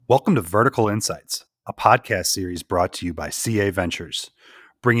Welcome to Vertical Insights, a podcast series brought to you by CA Ventures,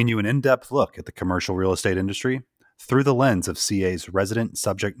 bringing you an in-depth look at the commercial real estate industry through the lens of CA's resident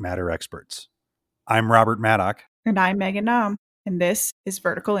subject matter experts. I'm Robert Maddock. And I'm Megan Naum, and this is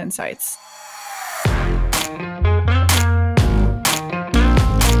Vertical Insights.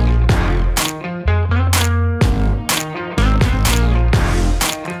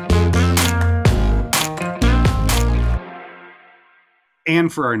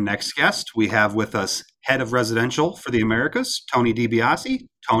 And for our next guest, we have with us Head of Residential for the Americas, Tony DiBiase.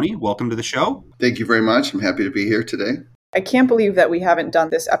 Tony, welcome to the show. Thank you very much. I'm happy to be here today. I can't believe that we haven't done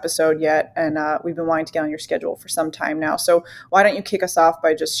this episode yet, and we've been wanting to get on your schedule for some time now. So why don't you kick us off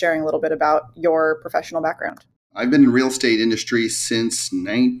by just sharing a little bit about your professional background? I've been in the real estate industry since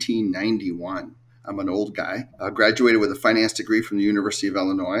 1991. I'm an old guy. I graduated with a finance degree from the University of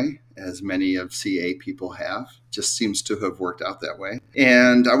Illinois, as many of CA people have. Just seems to have worked out that way.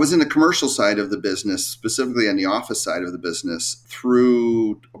 And I was in the commercial side of the business, specifically on the office side of the business,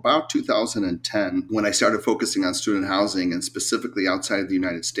 through about 2010 when I started focusing on student housing and specifically outside of the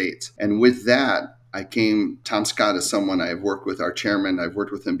United States. And with that, Tom Scott is someone I've worked with, our chairman. I've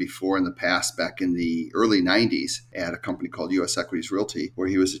worked with him before in the past, back in the early 90s at a company called U.S. Equities Realty, where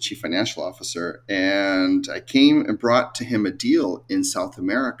he was the chief financial officer. And I came and brought to him a deal in South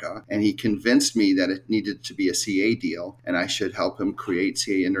America, and he convinced me that it needed to be a CA deal, and I should help him create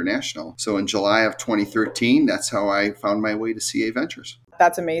CA International. So in July of 2013, that's how I found my way to CA Ventures.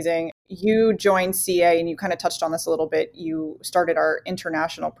 That's amazing. You joined CA, and you kind of touched on this a little bit. You started our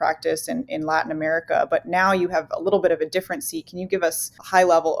international practice in Latin America, but now you have a little bit of a different seat. Can you give us a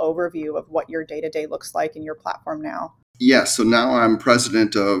high-level overview of what your day-to-day looks like in your platform now? Yes. So now I'm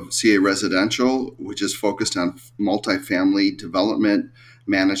president of CA Residential, which is focused on multifamily development,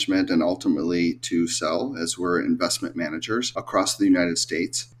 management, and ultimately to sell, as we're investment managers across the United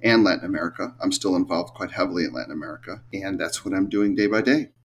States and Latin America. I'm still involved quite heavily in Latin America, and that's what I'm doing day by day.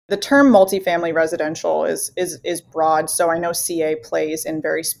 The term multifamily residential is broad, so I know CA plays in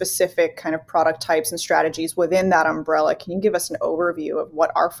very specific kind of product types and strategies within that umbrella. Can you give us an overview of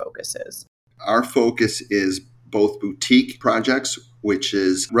what our focus is? Our focus is both boutique projects, which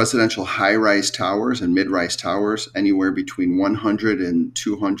is residential high-rise towers and mid-rise towers, anywhere between 100 and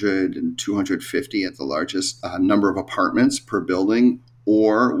 200 and 250 at the largest number of apartments per building.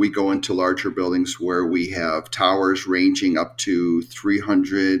 Or we go into larger buildings where we have towers ranging up to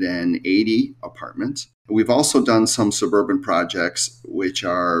 380 apartments. We've also done some suburban projects, which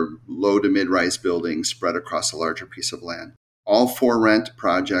are low to mid-rise buildings spread across a larger piece of land. All for-rent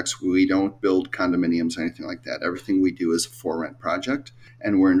projects. We don't build condominiums or anything like that. Everything we do is a for-rent project,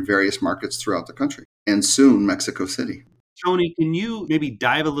 and we're in various markets throughout the country, and soon Mexico City. Tony, can you maybe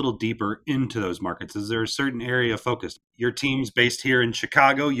dive a little deeper into those markets? Is there a certain area of focus? Your team's based here in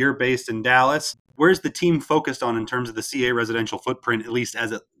Chicago. You're based in Dallas. Where's the team focused on in terms of the CA residential footprint, at least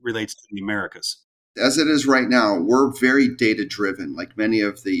as it relates to the Americas? As it is right now, we're very data-driven, like many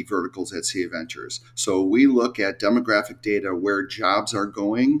of the verticals at CA Ventures. So we look at demographic data, where jobs are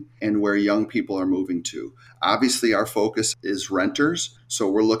going and where young people are moving to. Obviously, our focus is renters, so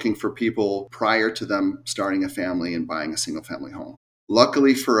we're looking for people prior to them starting a family and buying a single-family home.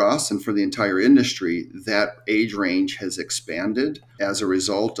 Luckily for us and for the entire industry, that age range has expanded as a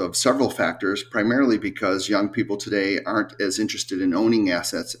result of several factors, primarily because young people today aren't as interested in owning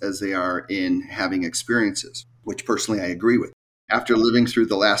assets as they are in having experiences, which personally I agree with. After living through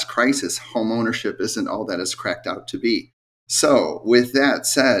the last crisis, home ownership isn't all that it's cracked out to be. So with that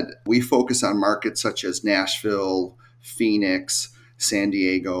said, we focus on markets such as Nashville, Phoenix, San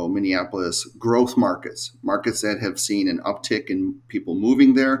Diego, Minneapolis, growth markets that have seen an uptick in people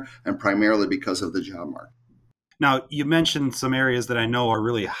moving there, and primarily because of the job market. Now, you mentioned some areas that I know are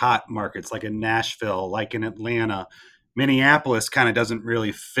really hot markets, like in Nashville, like in Atlanta. Minneapolis kind of doesn't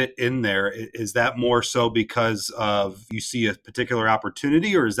really fit in there. Is that more so because of you see a particular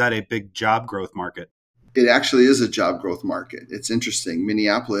opportunity, or is that a big job growth market? It actually is a job growth market. It's interesting.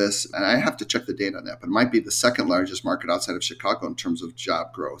 Minneapolis, and I have to check the data on that, but it might be the second largest market outside of Chicago in terms of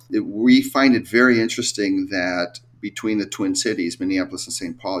job growth. We find it very interesting that between the Twin Cities, Minneapolis and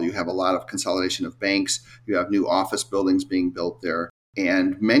St. Paul, you have a lot of consolidation of banks. You have new office buildings being built there.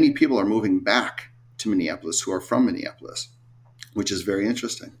 And many people are moving back to Minneapolis who are from Minneapolis, which is very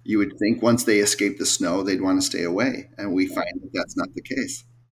interesting. You would think once they escape the snow, they'd want to stay away. And we find that that's not the case.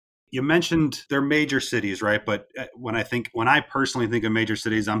 You mentioned they're major cities, right? But when I personally think of major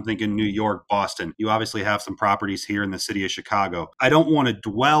cities, I'm thinking New York, Boston. You obviously have some properties here in the city of Chicago. I don't want to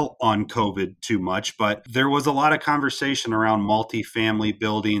dwell on COVID too much, but there was a lot of conversation around multifamily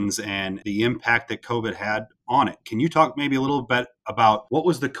buildings and the impact that COVID had on it. Can you talk maybe a little bit about what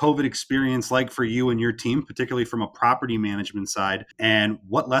was the COVID experience like for you and your team, particularly from a property management side, and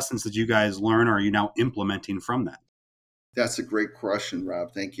what lessons did you guys learn or are you now implementing from that? That's a great question,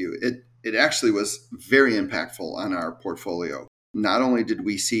 Rob. Thank you. It actually was very impactful on our portfolio. Not only did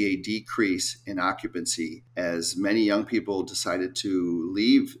we see a decrease in occupancy as many young people decided to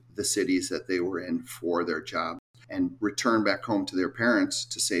leave the cities that they were in for their job and return back home to their parents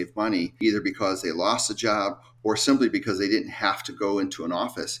to save money, either because they lost a job or simply because they didn't have to go into an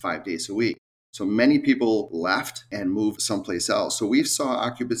office 5 days a week. So many people left and moved someplace else. So we saw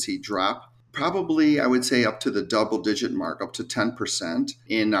occupancy drop probably, I would say, up to the double digit mark, up to 10%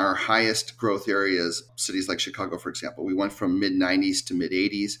 in our highest growth areas, cities like Chicago, for example. We went from mid 90s to mid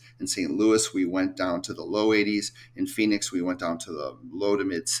 80s. In St. Louis, we went down to the low 80s. In Phoenix, we went down to the low to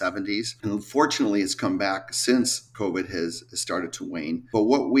mid 70s. And unfortunately, it's come back since COVID has started to wane. But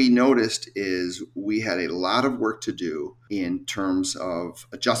what we noticed is we had a lot of work to do in terms of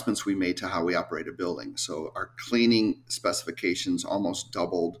adjustments we made to how we operate a building. So our cleaning specifications almost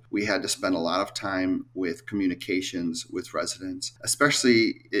doubled. We had to spend a lot of time with communications with residents,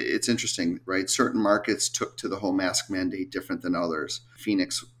 especially, it's interesting, right? Certain markets took to the whole mask mandate different than others.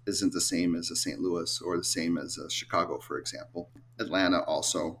 Phoenix isn't the same as a St. Louis or the same as a Chicago, for example. Atlanta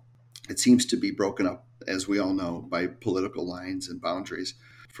also. It seems to be broken up, as we all know, by political lines and boundaries,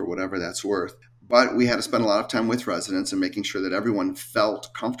 for whatever that's worth. But we had to spend a lot of time with residents and making sure that everyone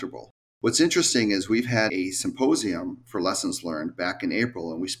felt comfortable. What's interesting is we've had a symposium for lessons learned back in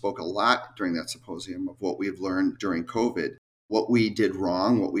April, and we spoke a lot during that symposium of what we've learned during COVID, what we did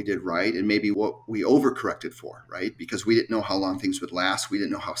wrong, what we did right, and maybe what we overcorrected for, right? Because we didn't know how long things would last. We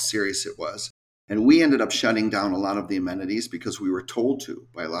didn't know how serious it was. And we ended up shutting down a lot of the amenities because we were told to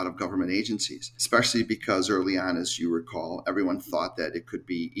by a lot of government agencies, especially because early on, as you recall, everyone thought that it could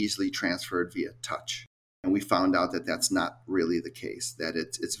be easily transferred via touch. And we found out that that's not really the case, that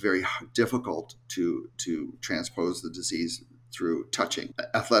it's very difficult to transpose the disease through touching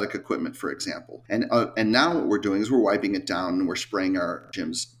athletic equipment, for example. And now what we're doing is we're wiping it down and we're spraying our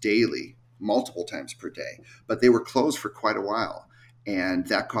gyms daily, multiple times per day. But they were closed for quite a while. And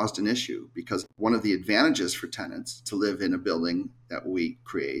that caused an issue because one of the advantages for tenants to live in a building that we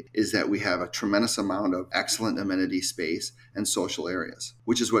create is that we have a tremendous amount of excellent amenity space and social areas,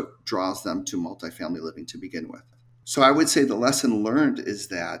 which is what draws them to multifamily living to begin with. So I would say the lesson learned is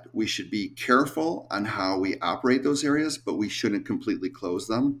that we should be careful on how we operate those areas, but we shouldn't completely close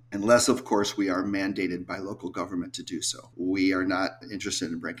them unless, of course, we are mandated by local government to do so. We are not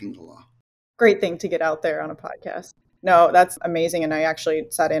interested in breaking the law. Great thing to get out there on a podcast. No, that's amazing. And I actually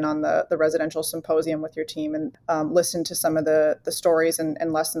sat in on the residential symposium with your team and listened to some of the stories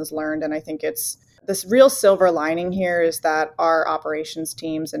and lessons learned. And I think it's this real silver lining here is that our operations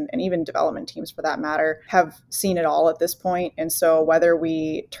teams and even development teams, for that matter, have seen it all at this point. And so whether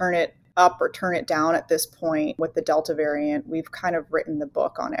we turn it up or turn it down at this point with the Delta variant, we've kind of written the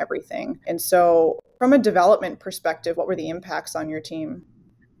book on everything. And so from a development perspective, what were the impacts on your team?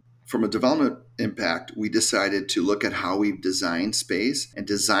 From a development impact, we decided to look at how we've designed space and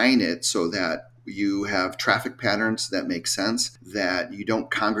design it so that you have traffic patterns that make sense, that you don't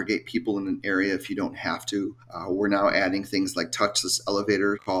congregate people in an area if you don't have to. We're now adding things like touchless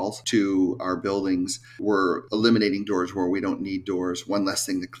elevator calls to our buildings. We're eliminating doors where we don't need doors, one less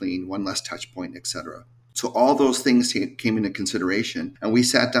thing to clean, one less touch point, etc. So all those things came into consideration, and we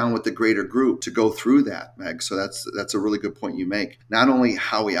sat down with the greater group to go through that, Meg. So that's a really good point you make. Not only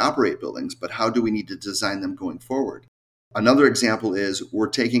how we operate buildings, but how do we need to design them going forward? Another example is we're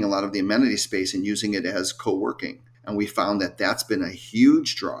taking a lot of the amenity space and using it as co-working. And we found that that's been a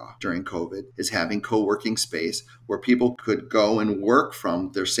huge draw during COVID, is having co-working space where people could go and work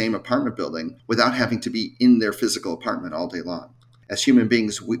from their same apartment building without having to be in their physical apartment all day long. As human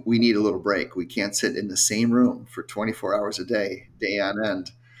beings, we need a little break. We can't sit in the same room for 24 hours a day, day on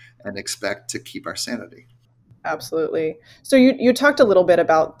end, and expect to keep our sanity. Absolutely. So you talked a little bit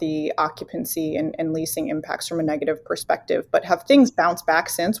about the occupancy and leasing impacts from a negative perspective, but have things bounced back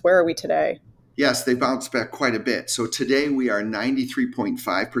since? Where are we today? Yes, they bounced back quite a bit. So today we are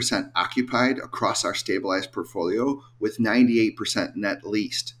 93.5% occupied across our stabilized portfolio with 98% net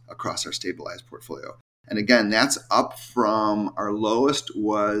leased across our stabilized portfolio. And again, that's up from our lowest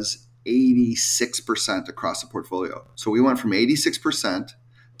was 86% across the portfolio. So we went from 86%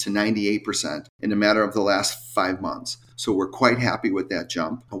 to 98% in a matter of the last 5 months. So we're quite happy with that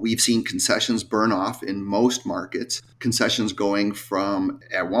jump. We've seen concessions burn off in most markets, concessions going from,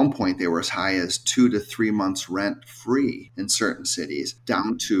 at one point, they were as high as 2 to 3 months rent free in certain cities,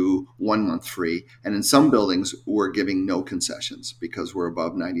 down to 1 month free. And in some buildings, we're giving no concessions because we're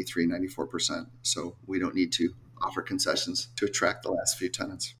above 93, 94%. So we don't need to offer concessions to attract the last few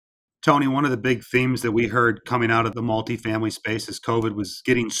tenants. Tony, one of the big themes that we heard coming out of the multifamily space as COVID was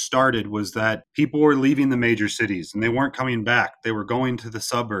getting started was that people were leaving the major cities and they weren't coming back. They were going to the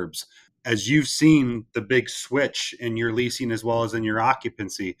suburbs. As you've seen the big switch in your leasing as well as in your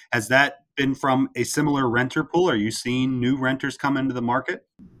occupancy, has that been from a similar renter pool? Are you seeing new renters come into the market?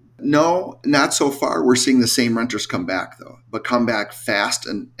 No, not so far. We're seeing the same renters come back, though, but come back fast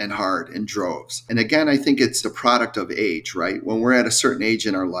and hard in droves. And again, I think it's the product of age, right? When we're at a certain age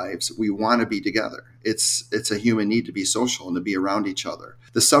in our lives, we want to be together. It's a human need to be social and to be around each other.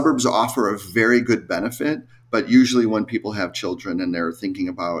 The suburbs offer a very good benefit, but usually when people have children and they're thinking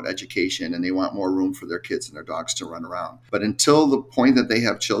about education and they want more room for their kids and their dogs to run around. But until the point that they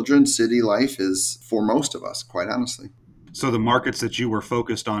have children, city life is for most of us, quite honestly. So the markets that you were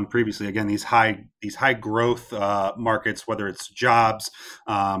focused on previously, again, these high growth markets, whether it's jobs,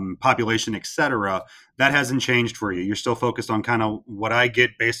 population, et cetera, that hasn't changed for you. You're still focused on kind of what I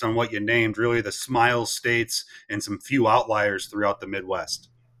get based on what you named, really the smile states and some few outliers throughout the Midwest.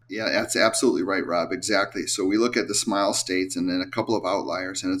 Yeah, that's absolutely right, Rob. Exactly. So we look at the smile states and then a couple of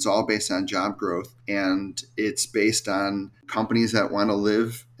outliers, and it's all based on job growth. And it's based on companies that want to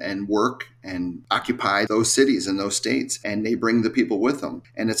live and work and occupy those cities and those states, and they bring the people with them.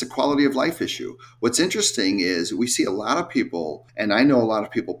 And it's a quality of life issue. What's interesting is we see a lot of people, and I know a lot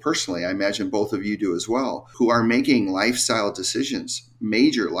of people personally, I imagine both of you do as well, who are making lifestyle decisions,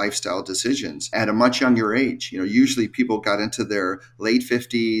 major lifestyle decisions at a much younger age. Usually people got into their late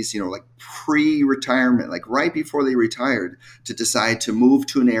 50s, like pre-retirement, like right before they retired, to decide to move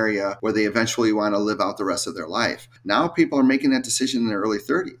to an area where they eventually want to live out the rest of their life. Now people are making that decision in their early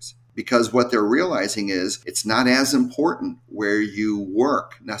 30s. Because what they're realizing is it's not as important where you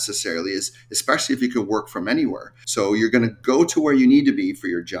work necessarily, especially if you can work from anywhere. So you're going to go to where you need to be for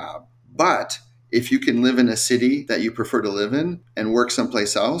your job. But if you can live in a city that you prefer to live in and work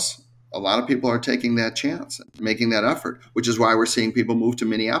someplace else, a lot of people are taking that chance, making that effort, which is why we're seeing people move to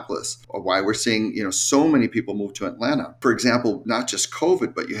Minneapolis, or why we're seeing, so many people move to Atlanta. For example, not just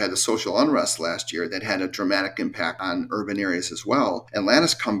COVID, but you had the social unrest last year that had a dramatic impact on urban areas as well.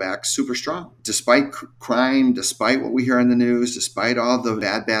 Atlanta's come back super strong, despite crime, despite what we hear on the news, despite all the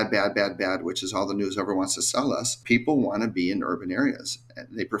bad, which is all the news ever wants to sell us. People want to be in urban areas, and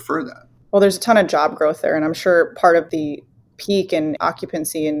they prefer that. Well, there's a ton of job growth there, and I'm sure part of the peak in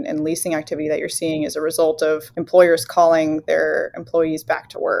occupancy and leasing activity that you're seeing is a result of employers calling their employees back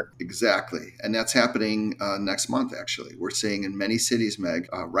to work. Exactly. And that's happening next month, actually. We're seeing in many cities, Meg,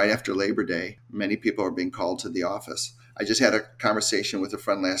 right after Labor Day, many people are being called to the office. I just had a conversation with a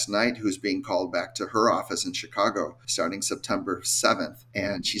friend last night who's being called back to her office in Chicago starting September 7th.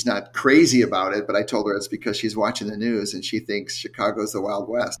 And she's not crazy about it, but I told her it's because she's watching the news and she thinks Chicago's the Wild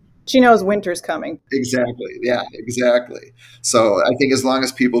West. She knows winter's coming. Exactly. Yeah, exactly. So I think as long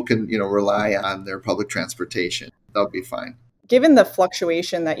as people can, rely on their public transportation, they'll be fine. Given the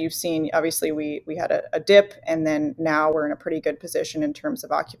fluctuation that you've seen, obviously we had a dip, and then now we're in a pretty good position in terms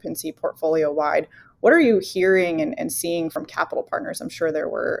of occupancy portfolio wide. What are you hearing and seeing from capital partners? I'm sure there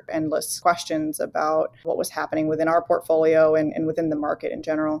were endless questions about what was happening within our portfolio and within the market in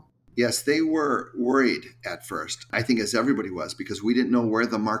general. Yes, they were worried at first, I think as everybody was, because we didn't know where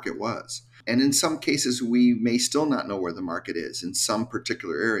the market was. And in some cases, we may still not know where the market is in some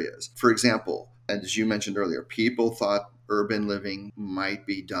particular areas. For example, as you mentioned earlier, people thought urban living might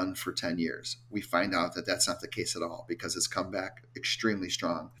be done for 10 years. We find out that that's not the case at all because it's come back extremely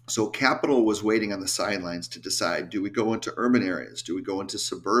strong. So capital was waiting on the sidelines to decide, do we go into urban areas? Do we go into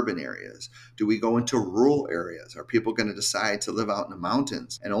suburban areas? Do we go into rural areas? Are people going to decide to live out in the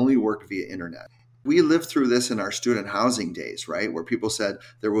mountains and only work via internet? We lived through this in our student housing days, right? Where people said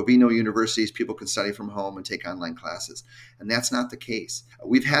there will be no universities, people can study from home and take online classes. And that's not the case.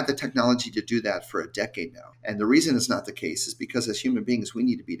 We've had the technology to do that for a decade now. And the reason it's not the case is because as human beings, we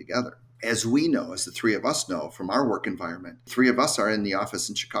need to be together. As we know, as the three of us know from our work environment, three of us are in the office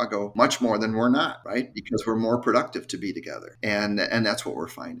in Chicago much more than we're not, right? Because we're more productive to be together. And that's what we're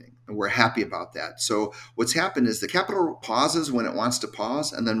finding. And we're happy about that. So what's happened is the capital pauses when it wants to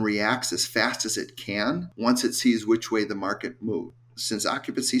pause and then reacts as fast as it can once it sees which way the market moves. since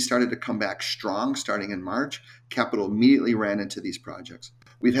occupancy started to come back strong starting in March, capital immediately ran into these projects.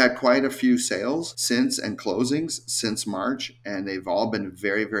 We've had quite a few sales since and closings since March, and they've all been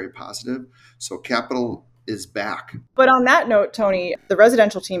very, very positive. So capital is back. But on that note, Tony, the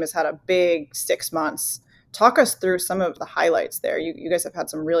residential team has had a big 6 months. Talk us through some of the highlights there. You guys have had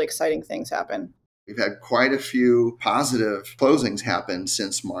some really exciting things happen. We've had quite a few positive closings happen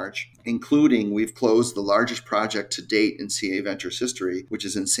since March, including we've closed the largest project to date in CA Ventures history, which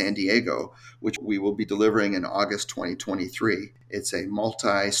is in San Diego, which we will be delivering in August 2023. It's a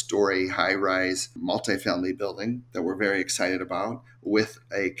multi-story, high-rise, multifamily building that we're very excited about with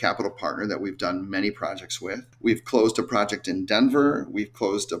a capital partner that we've done many projects with. We've closed a project in Denver. We've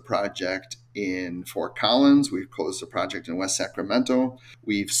closed a project in Fort Collins. We've closed a project in West Sacramento.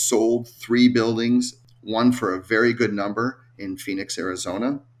 We've sold 3 buildings, one for a very good number in Phoenix,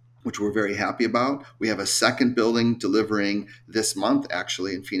 Arizona, which we're very happy about. We have a second building delivering this month,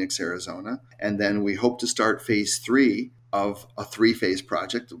 actually, in Phoenix, Arizona. And then we hope to start phase 3 of a 3-phase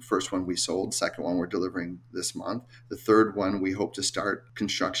project. The first one we sold, second one we're delivering this month. The third one we hope to start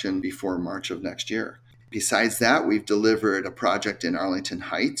construction before March of next year. Besides that, we've delivered a project in Arlington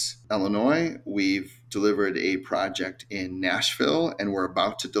Heights, Illinois. We've delivered a project in Nashville, and we're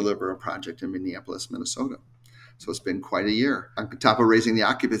about to deliver a project in Minneapolis, Minnesota. So it's been quite a year, on top of raising the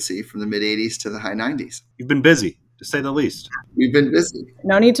occupancy from the mid-80s to the high 90s. You've been busy, to say the least. We've been busy.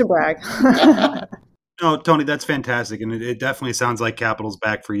 No need to brag. No, Tony, that's fantastic. And it definitely sounds like capital's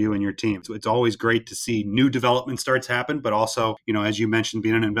back for you and your team. So it's always great to see new development starts happen, but also, as you mentioned,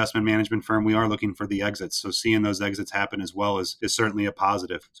 being an investment management firm, we are looking for the exits. So seeing those exits happen as well is certainly a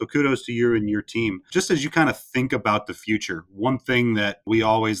positive. So kudos to you and your team. Just as you kind of think about the future, one thing that we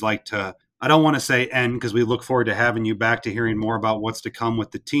always like to, I don't want to say end because we look forward to having you back to hearing more about what's to come with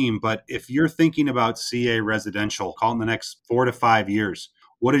the team. But if you're thinking about CA Residential, call it in the next 4 to 5 years,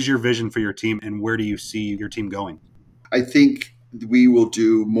 what is your vision for your team and where do you see your team going? I think we will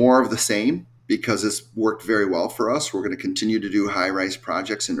do more of the same because it's worked very well for us. We're going to continue to do high-rise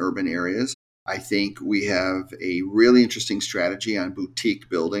projects in urban areas. I think we have a really interesting strategy on boutique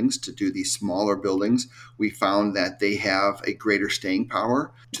buildings to do these smaller buildings. We found that they have a greater staying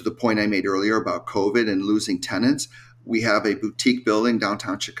power. To the point I made earlier about COVID and losing tenants, we have a boutique building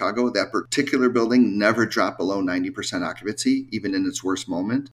downtown Chicago. That particular building never dropped below 90% occupancy, even in its worst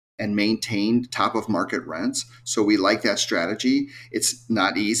moment, and maintained top of market rents. So we like that strategy. It's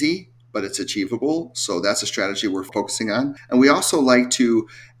not easy, but it's achievable. So that's a strategy we're focusing on. And we also like to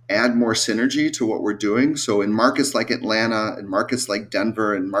add more synergy to what we're doing. So in markets like Atlanta and markets like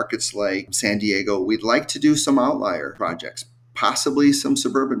Denver and markets like San Diego, we'd like to do some outlier projects, possibly some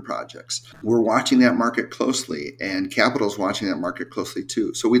suburban projects. We're watching that market closely, and capital's watching that market closely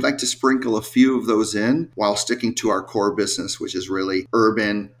too. So we'd like to sprinkle a few of those in while sticking to our core business, which is really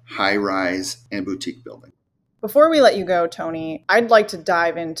urban, high-rise, and boutique building. Before we let you go, Tony, I'd like to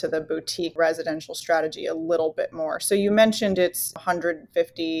dive into the boutique residential strategy a little bit more. So you mentioned it's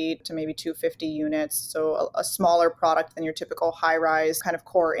 150 to maybe 250 units, so a smaller product than your typical high-rise kind of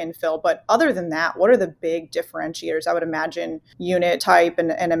core infill. But other than that, what are the big differentiators? I would imagine unit type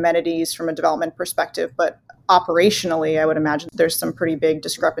and amenities from a development perspective, but operationally, I would imagine there's some pretty big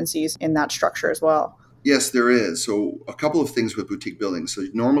discrepancies in that structure as well. Yes, there is. So a couple of things with boutique buildings. So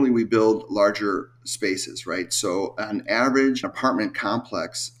normally we build larger spaces, right? So on average, an apartment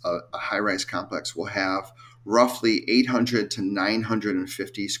complex, a high-rise complex will have roughly 800 to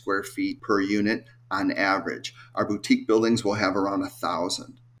 950 square feet per unit on average. Our boutique buildings will have around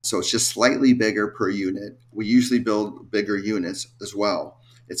 1,000. So it's just slightly bigger per unit. We usually build bigger units as well.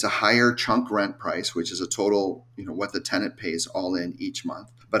 It's a higher chunk rent price, which is a total, what the tenant pays all in each month.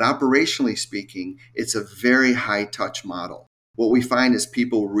 But operationally speaking, it's a very high touch model. What we find is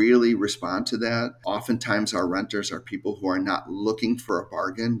people really respond to that. Oftentimes our renters are people who are not looking for a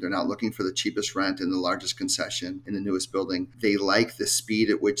bargain. They're not looking for the cheapest rent and the largest concession in the newest building. They like the speed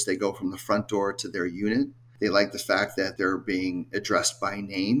at which they go from the front door to their unit. They like the fact that they're being addressed by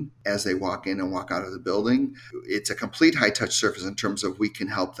name as they walk in and walk out of the building. It's a complete high-touch service in terms of we can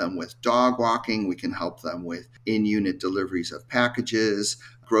help them with dog walking, we can help them with in-unit deliveries of packages,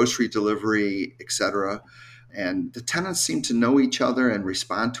 grocery delivery, etc. And the tenants seem to know each other and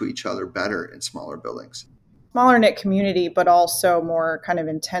respond to each other better in smaller buildings. Smaller knit community, but also more kind of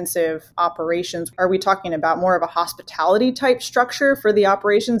intensive operations. Are we talking about more of a hospitality type structure for the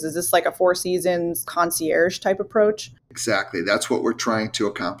operations? Is this like a Four Seasons concierge type approach? Exactly. That's what we're trying to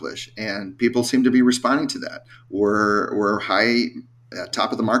accomplish. And people seem to be responding to that. We're high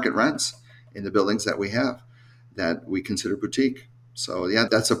top of the market rents in the buildings that we have that we consider boutique. So yeah,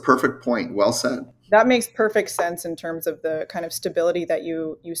 that's a perfect point. Well said. That makes perfect sense in terms of the kind of stability that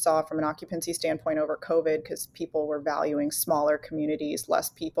you saw from an occupancy standpoint over COVID, because people were valuing smaller communities, less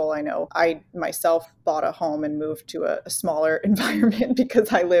people. I know I myself bought a home and moved to a smaller environment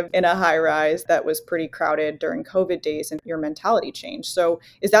because I lived in a high rise that was pretty crowded during COVID days, and your mentality changed. So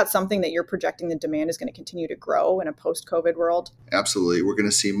is that something that you're projecting the demand is going to continue to grow in a post-COVID world? Absolutely. We're going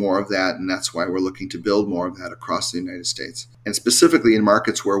to see more of that, and that's why we're looking to build more of that across the United States, and specifically in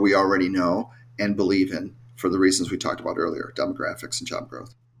markets where we already know and believe in, for the reasons we talked about earlier, demographics and job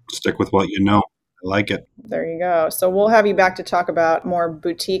growth. Stick with what you know. I like it. There you go. So we'll have you back to talk about more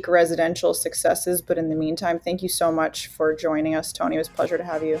boutique residential successes. But in the meantime, thank you so much for joining us, Tony. It was a pleasure to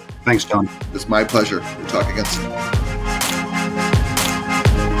have you. Thanks, John. It's my pleasure. We'll talk again soon.